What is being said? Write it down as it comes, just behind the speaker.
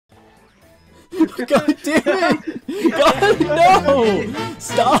God damn it! God, no!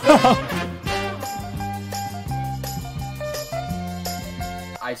 Stop!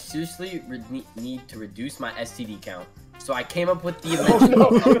 I seriously need to reduce my STD count. So I came up with the invention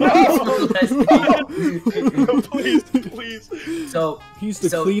No, please. So he's the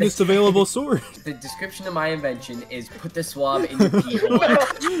cleanest available sword. The description of my invention is put the swab in your pee hole.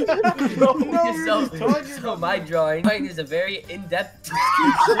 So my drawing is a very in-depth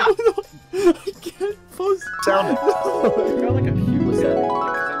description. I can't post Sound. You got like a Q What's that? Because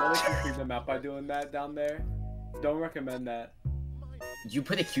I know they can clean them out by doing that down there. Don't recommend that. You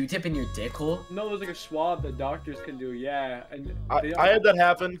put a Q-tip in your dick hole? No, there's like a swab that doctors can do, yeah. And I had that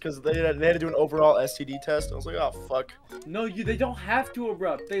happen because they had to do an overall STD test. I was like, oh fuck. No, they don't have to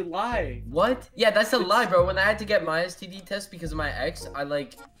Abrubpt. They lie. What? Yeah, that's a lie, bro. When I had to get my STD test because of my ex, I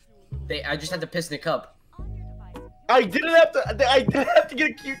just had to piss in a cup. I didn't have to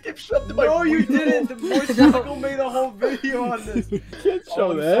get a Q-tip shoved in my. No, you didn't. The voice cycle made a whole video on this. Can't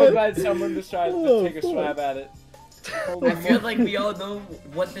show I'm that. so glad someone decided to take a swab at it. I feel like we all know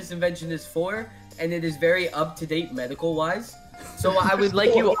what this invention is for, and it is very up-to-date medical-wise. So I would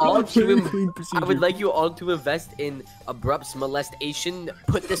like you all to invest in Abrupt's molestation.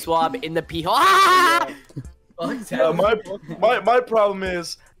 Put the swab in the pee hole. My problem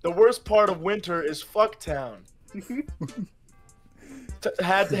is the worst part of winter is Fucktown.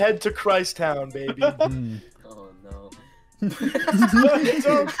 Head to Christtown, baby. Oh no.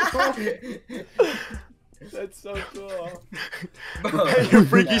 That's so cool. Hey, your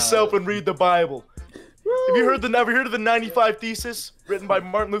freaky self and read the Bible. Have you heard of the 95 Thesis written by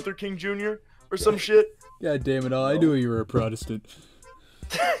Martin Luther King Jr. or some shit? God damn it all! I knew you were a Protestant.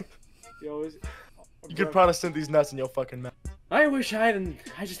 You could Protestant these nuts in your fucking mouth. I wish I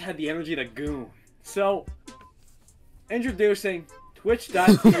just had the energy to goon. So, introducing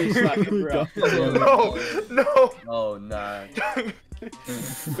twitch.tv/Abrubpt. No. Oh no.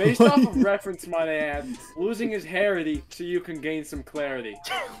 Based off of reference, might I add, losing his hairity so you can gain some clarity.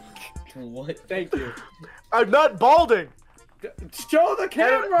 What? Thank you. I'm not balding. Show the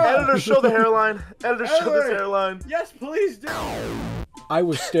camera. Editor, show the hairline. Editor, show this hairline. Yes, please do. I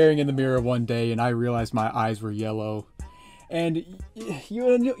was staring in the mirror one day and I realized my eyes were yellow. And you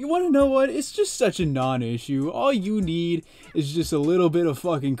want to know what? It's just such a non-issue. All you need is just a little bit of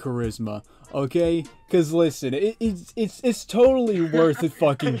fucking charisma, okay? Cause listen, it's totally worth it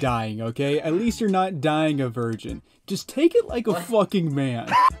fucking dying, okay? At least you're not dying a virgin. Just take it like a fucking man,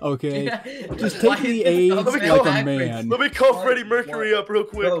 okay? Just take the AIDS like a man. Let me call Freddie Mercury up real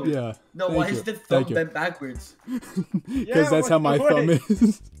quick. Bro, Yeah. no, why is the thumb bent backwards? Because that's how my thumb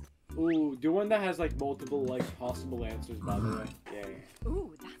is. Ooh, do one that has like multiple like possible answers, by the way. Yeah.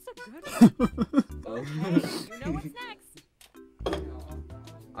 Ooh, that's a good one. Okay, you know what's next.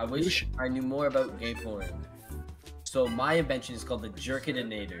 I wish I knew more about gay porn. So my invention is called the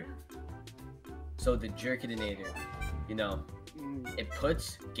Jerkidinator. So the Jerkidinator, you know, it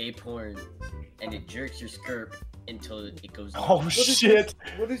puts gay porn and it jerks your skirt until it goes. Oh shit!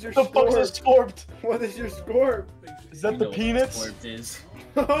 What is your The fuck's a scorped? What is your scorp? Is that the peanuts? What is.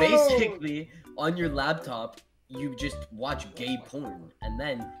 Basically, on your laptop, you just watch gay porn, and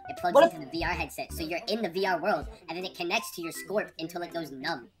then it plugs into the VR headset, so you're in the VR world, and then it connects to your scorp until it goes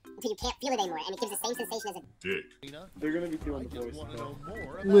numb. Until you can't feel it anymore, and it gives the same sensation as a dick. They're gonna be doing the voice.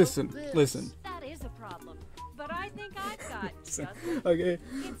 Listen. That is a problem, but I think I've got just Okay,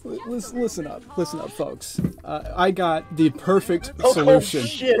 listen up, folks. I got the perfect solution. Oh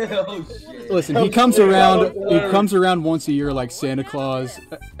shit! oh shit. Listen, he comes around once a year like Santa Claus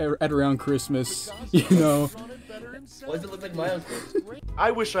at around Christmas, you know. Why does it look like my uncle? I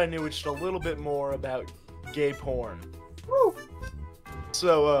wish I knew just a little bit more about gay porn. Woo.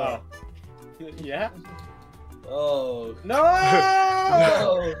 So, Yeah? Oh. No!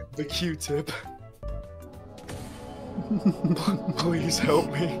 No. the Q-tip. Please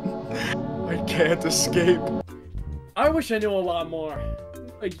help me. I can't escape. I wish I knew a lot more.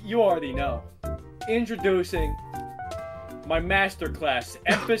 Like, you already know. Introducing my masterclass.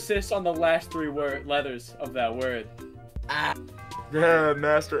 Emphasis on the last three letters of that word. Yeah,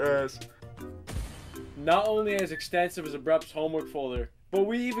 master ass. Not only as extensive as Abrupt's homework folder, but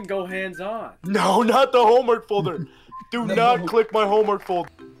we even go hands-on. No, not the homework folder. Do not click my homework folder.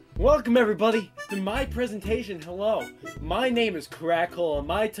 Welcome everybody to my presentation. Hello, my name is Crackle and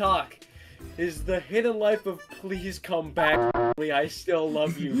my talk is the hidden life of Please Come Back. I Still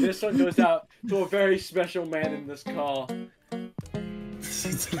Love You. This one goes out to a very special man in this call.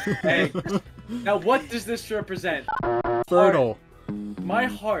 Hey, now what does this represent? Fertile. My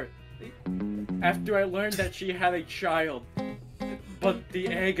heart, after I learned that she had a child, but the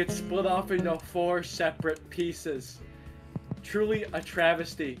egg gets split off into 4 separate pieces. Truly a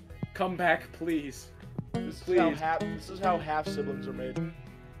travesty. Come back, please. This Please. is how half siblings are made.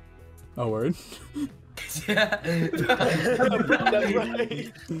 Oh, word. That's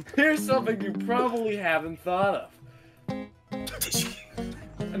right. Here's something you probably haven't thought of.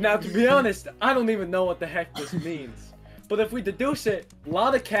 Now, to be honest, I don't even know what the heck this means. But if we deduce it,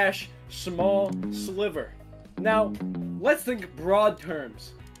 lot of cash, small sliver. Now, let's think broad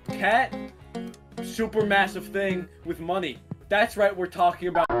terms. Cat, super massive thing with money. That's right, we're talking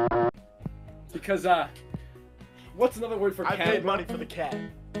about. Because, what's another word for I cat? paid money for the cat.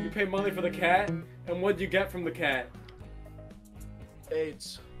 You pay money for the cat? And what'd you get from the cat?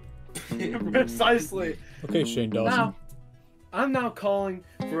 AIDS. Precisely. Okay, Shane Dawson. Now, I'm now calling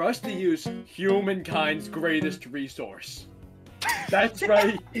for us to use humankind's greatest resource. That's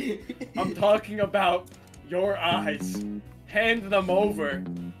right. I'm talking about your eyes. Hand them over.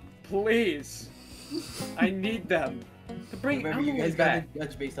 Please. I need them. To bring Remember, you guys back. gotta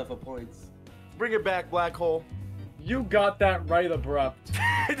judge based off of points. Bring it back, Blackhole. You got that right, Abrubpt.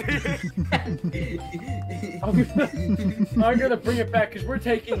 I'm gonna bring it back because we're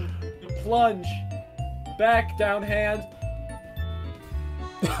taking the plunge. Back, down hand.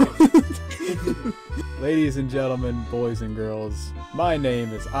 Ladies and gentlemen, boys and girls, my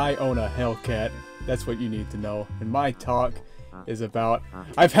name is I Own a Hellcat. That's what you need to know. And my talk is about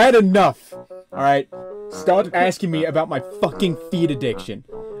I've had enough. Alright? Stop asking me about my fucking feed addiction.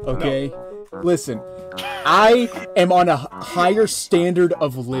 Okay? No. Listen, I am on a higher standard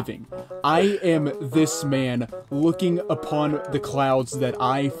of living. I am this man looking upon the clouds that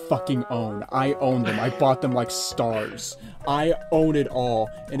I fucking own. I own them. I bought them like stars. I own it all,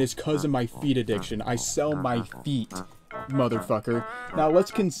 and it's cause of my feet addiction. I sell my feet, motherfucker. Now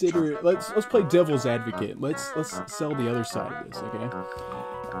let's consider. Let's play devil's advocate. Let's sell the other side of this, okay?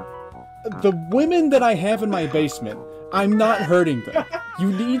 The women that I have in my basement, I'm not hurting them.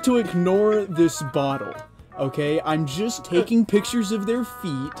 You need to ignore this bottle, okay? I'm just taking pictures of their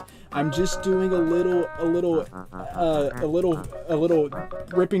feet. I'm just doing a little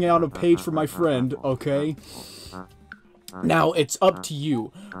ripping out a page for my friend, okay? Now, it's up to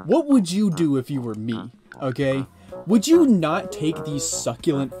you. What would you do if you were me, okay? Would you not take these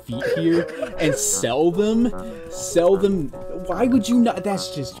succulent feet here and sell them? Sell them? Why would you not?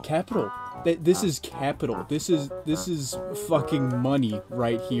 That's just capital. This is capital. This is fucking money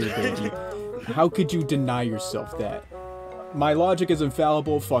right here, baby. How could you deny yourself that? My logic is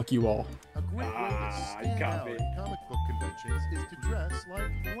infallible. Fuck you all. A great way to stand out at comic book conventions is to dress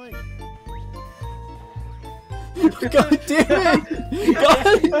like blank. God damn it!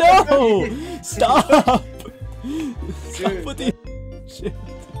 God, no! Stop! Stop with the shit.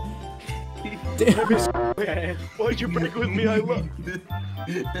 Damn it. Why'd you break with me? I love.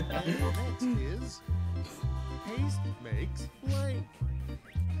 Next is paste makes blank.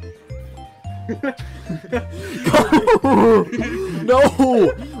 No!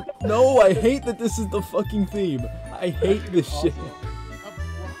 No, I hate that this is the fucking theme. I hate this shit. A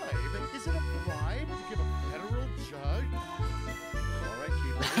bribe? Is it a bribe to give a federal judge?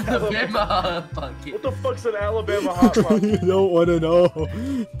 Alright, Alabama Pocket. What the fuck's an Alabama hot pocket? You don't want to know.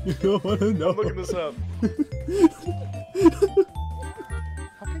 You don't want to know. I'm looking this up.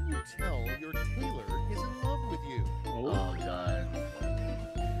 How can you tell your tailor is in love with you? Oh god.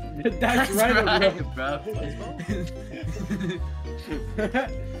 That's right, bro.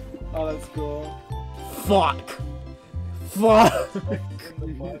 Oh, that's cool. Fuck. Fuck.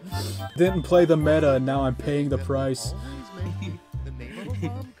 Didn't play the meta, and now I'm paying the price. Always make the name of a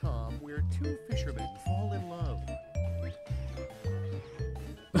rom-com where 2 fishermen fall in love.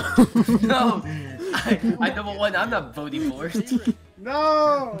 No! I number one, I'm not voting for it.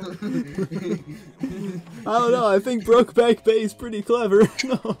 No! I don't know, I think Brokeback Bay is pretty clever.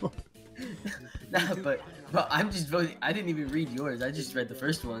 No. Nah, but I'm just voting. I didn't even read yours. I just read the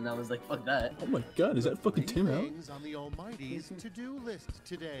first one and I was like, fuck that. Oh my god, is that fucking Tim out? Things on the Almighty's to-do list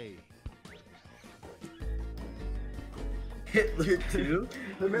today. Hitler 2?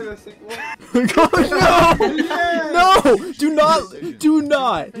 They made a sequel? God, no! No! Do not! Do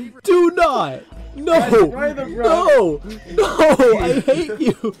not! Do not! No! No! No! I hate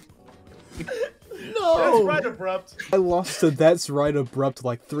you! No! That's right, Abrupt. I lost to That's Right Abrupt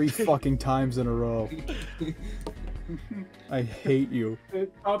like 3 fucking times in a row. I hate you. The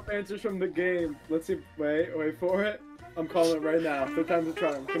top answers from the game. Let's see. Wait for it. I'm calling it right now. 3 times the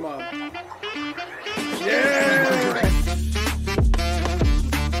charm. Come on. Yeah!